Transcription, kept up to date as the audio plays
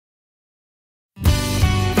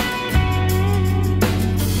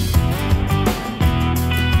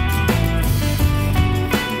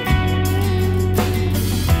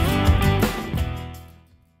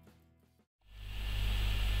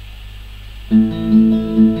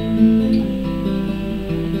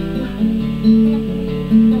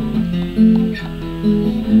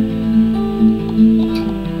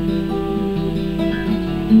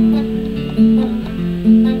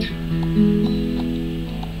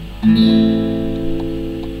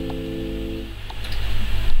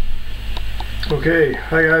Okay,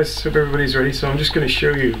 hi guys, hope everybody's ready. So I'm just going to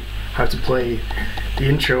show you how to play the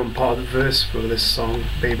intro and part of the verse for this song,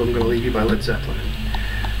 Babe I'm Gonna Leave You by Led Zeppelin.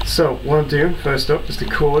 So what I'm doing first up is the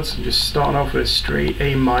chords. I'm just starting off with a straight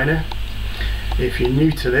A minor. If you're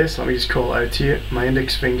new to this, let me just call it out to you. My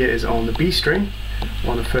index finger is on the B string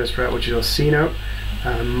on the first fret, which is our C note,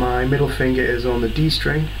 and my middle finger is on the D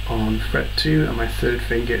string on fret 2, and my third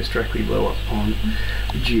finger is directly below on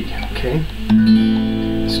the G. Okay,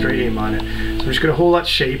 straight A minor. So I'm just going to hold that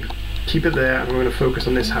shape, keep it there, and we're going to focus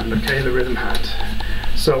on this hand, okay, the rhythm hand.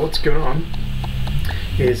 So what's going on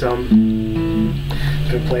is I'm going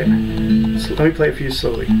to play it. So let me play it for you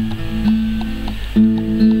slowly. So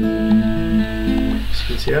you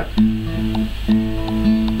can see that.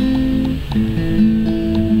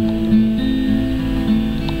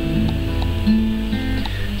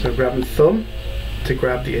 So I'm grabbing thumb to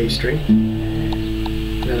grab the A string,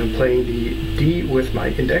 and then I'm playing the D with my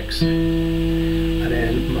index, and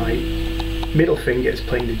then my middle finger is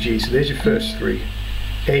playing the G. So there's your first three,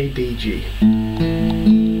 A, D, G.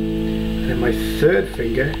 And then my third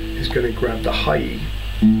finger is going to grab the high E.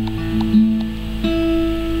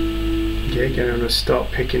 Okay, again I'm going to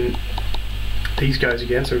start picking these guys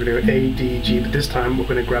again, so we're going to go A, D, G, but this time we're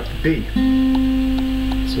going to grab the B.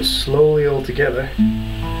 So slowly all together.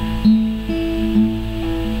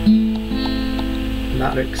 And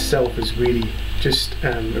that itself is really just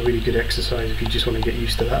a really good exercise if you just want to get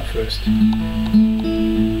used to that first.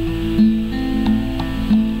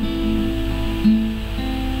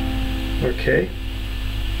 Okay,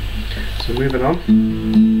 so moving on.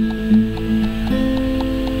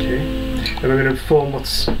 Okay, and we're going to form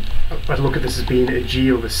what's, I'd look at this as being a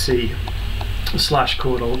G over C, a slash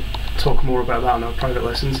chord. I'll talk more about that in our private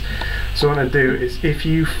lessons. So what I do is, if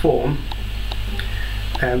you form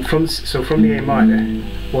from the A minor,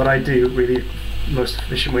 what I do really, most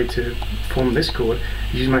efficient way to form this chord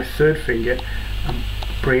is use my third finger and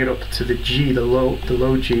bring it up to the G, the low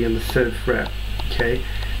G on the third fret. Okay,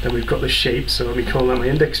 then we've got the shape, so let me call that my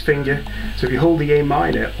index finger. So if you hold the A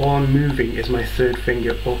minor, all I'm moving is my third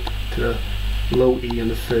finger up to the low E on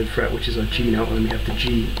the third fret, which is our G note, and then we have the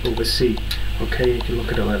G over C. Okay, you can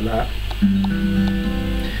look at it like that.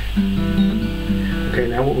 Okay,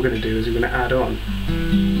 now what we're going to do is we're going to add on.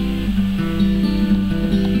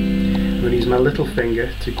 I'm going to use my little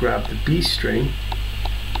finger to grab the B string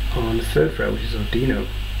on the third fret, which is our D note,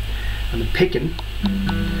 and the picking.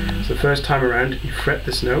 So the first time around you fret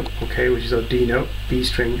this note, okay, which is our D note, B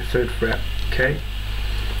string, third fret. Okay,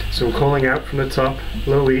 so I'm calling out from the top,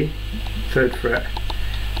 low E, third fret,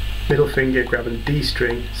 middle finger grabbing D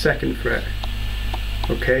string, second fret.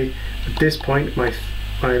 Okay, at this point my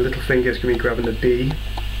little finger is going to be grabbing the B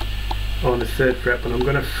on the third fret, but I'm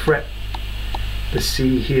going to fret the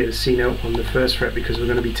C here, the C note on the first fret, because we're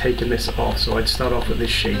going to be taking this off. So I'd start off with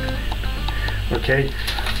this shape. Okay,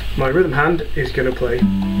 my rhythm hand is going to play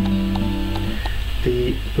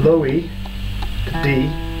the low E, the D,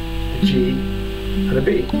 the G, and the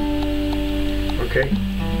B. Okay,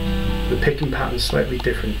 the picking pattern is slightly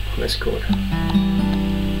different on this chord.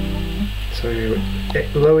 So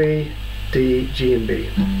low E, D, G, and B.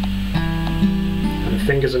 And the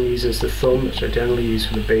fingers I'm using is the thumb, which I generally use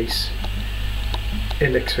for the bass.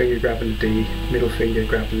 Index finger grabbing the D, middle finger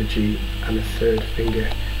grabbing the G, and the third finger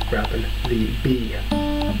grabbing the B.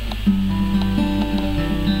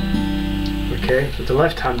 Okay, so the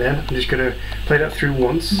left hand then, I'm just going to play that through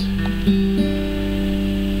once, and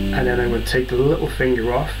then I'm going to take the little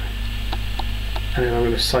finger off, and then I'm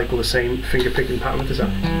going to cycle the same finger picking pattern with this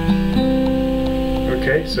hand.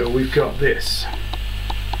 Okay, so we've got this.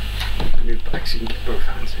 Move back so you can get both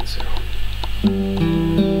hands in. So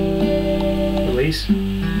release.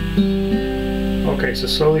 Okay, so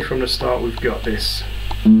slowly from the start we've got this.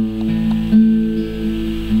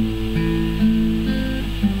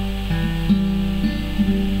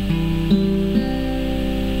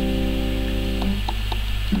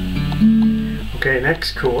 Okay,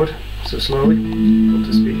 next chord. So slowly, up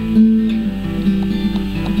to speed.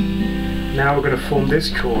 Now we're going to form this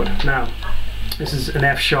chord. Now, this is an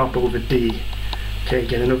F sharp over D. Okay,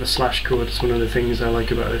 again another slash chord. It's one of the things I like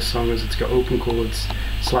about this song is it's got open chords,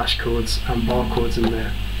 slash chords, and bar chords in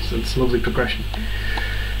there. So it's a lovely progression.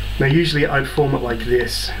 Now usually I'd form it like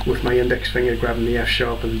this, with my index finger grabbing the F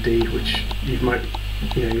sharp and the D, which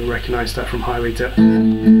you'll recognise that from highway to.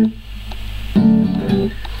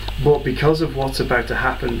 But because of what's about to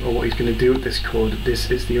happen, or what he's going to do with this chord, this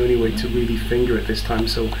is the only way to really finger it this time.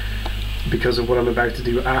 So because of what I'm about to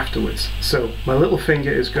do afterwards. So my little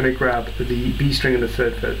finger is going to grab the B string on the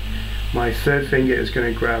third fret, my third finger is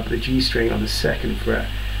going to grab the G string on the second fret,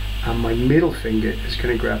 and my middle finger is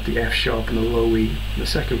going to grab the F sharp and the low E on the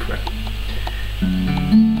second fret.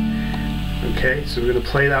 Okay, so we're going to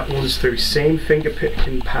play that once through, same finger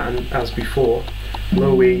picking pattern as before,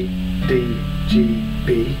 low E, D, G,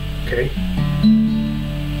 B, okay?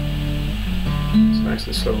 It's nice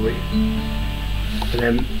and slowly. And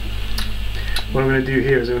then what I'm going to do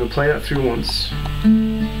here is I'm going to play that through once,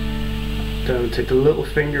 then I'm going to take the little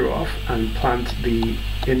finger off and plant the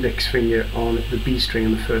index finger on the B string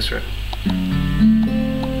on the first fret.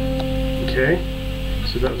 Okay,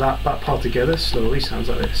 so that part together slowly sounds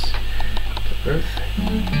like this. Earth.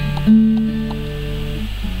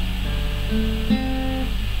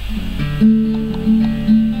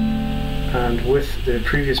 And with the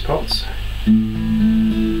previous parts.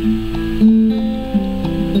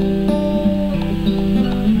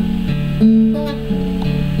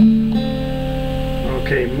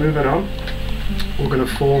 Okay, moving on. We're going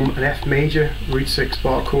to form an F major root 6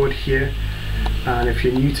 bar chord here, and if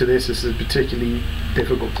you're new to this, this is a particularly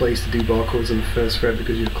difficult place to do bar chords on the first fret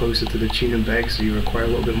because you're closer to the tune and beg, so you require a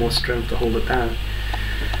little bit more strength to hold it down.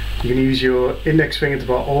 You can use your index finger to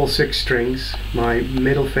bar all 6 strings. My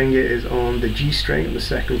middle finger is on the G string on the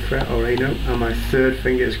second fret or A note, and my third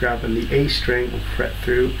finger is grabbing the A string on fret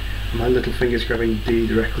through, and my little finger is grabbing D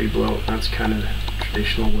directly below. That's kind of the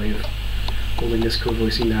traditional way of holding this chord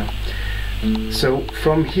voicing now. So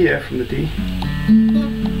from here, from the D,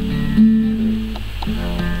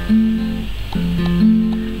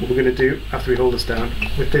 what we're going to do after we hold this down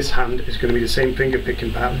with this hand is going to be the same finger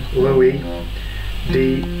picking pattern, low E,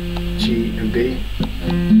 D, G and B.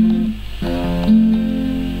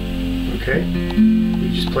 Okay, you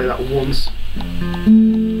just play that once.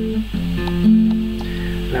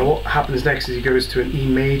 Now what happens next is he goes to an E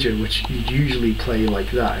major, which you'd usually play like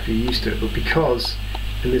that if you're used to it, but because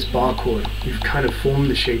in this bar chord you've kind of formed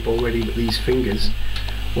the shape already with these fingers,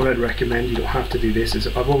 what I'd recommend, you don't have to do this, is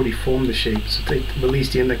I've already formed the shape, so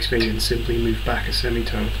release the index finger and simply move back a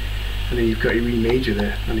semitone, and then you've got your E major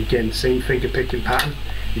there, and again same finger picking pattern,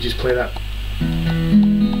 you just play that.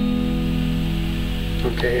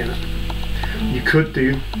 Okay, and you could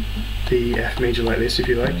do the F major like this if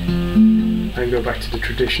you like, and go back to the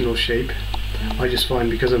traditional shape. I just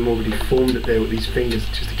find because I've already formed it there with these fingers,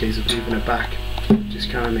 it's just a case of moving it back. It just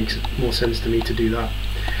kind of makes more sense to me to do that.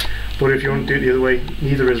 But if you want to do it the other way,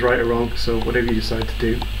 neither is right or wrong, so whatever you decide to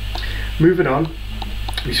do. Moving on,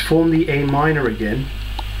 we form the A minor again,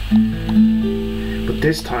 but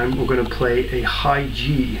this time we're going to play a high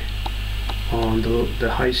G on the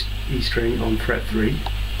high E string on fret 3.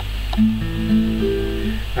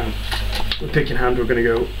 With picking hand we're going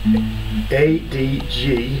to go A, D,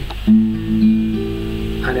 G,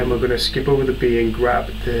 and then we're going to skip over the B and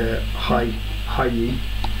grab the high E,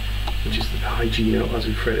 which is the high G note as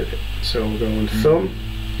we fretted it. So we're going thumb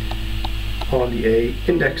on the A,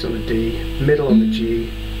 index on the D, middle on the G,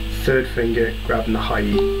 third finger grabbing the high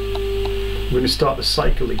E. We're going to start the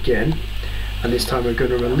cycle again, and this time we're going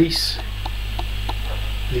to release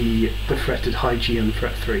the fretted high G on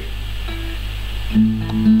fret 3.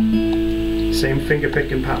 Same finger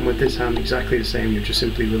picking pattern with this hand, exactly the same, you're just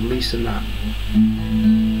simply releasing that.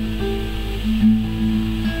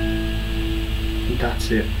 And that's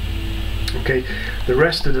it. Okay, the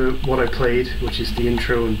rest of what I played, which is the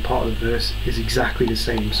intro and part of the verse, is exactly the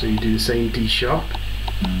same. So you do the same D sharp,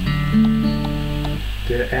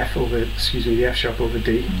 the F sharp over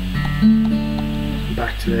D, and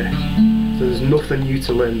back to there. So there's nothing new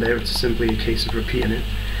to learn there, it's simply a case of repeating it.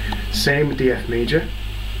 Same with the F major,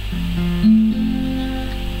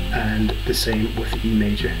 and the same with the E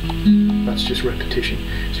major. That's just repetition.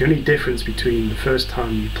 So the only difference between the first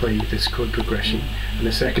time you play this chord progression and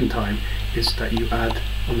the second time is that you add,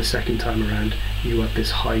 on the second time around, you add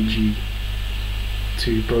this high G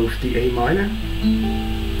to both the A minor,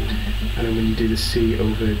 and then when you do the C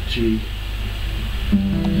over G,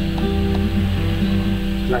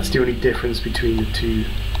 that's the only difference between the two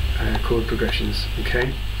chord progressions.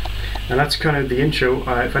 Okay, and that's kind of the intro.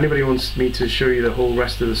 If anybody wants me to show you the whole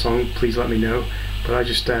rest of the song, please let me know, but I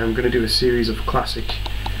just am going to do a series of classic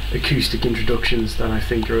acoustic introductions that I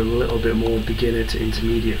think are a little bit more beginner to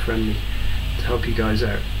intermediate friendly to help you guys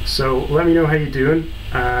out. So let me know how you're doing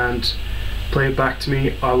and play it back to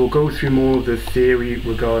me. I will go through more of the theory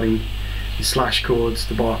regarding the slash chords,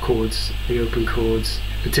 the bar chords, the open chords,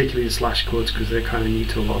 particularly the slash chords because they're kind of new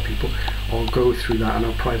to a lot of people. I'll go through that in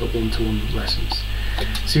our private one-to-one lessons.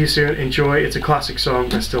 See you soon, enjoy, it's a classic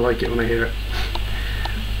song, I still like it when I hear it.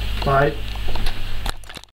 Bye.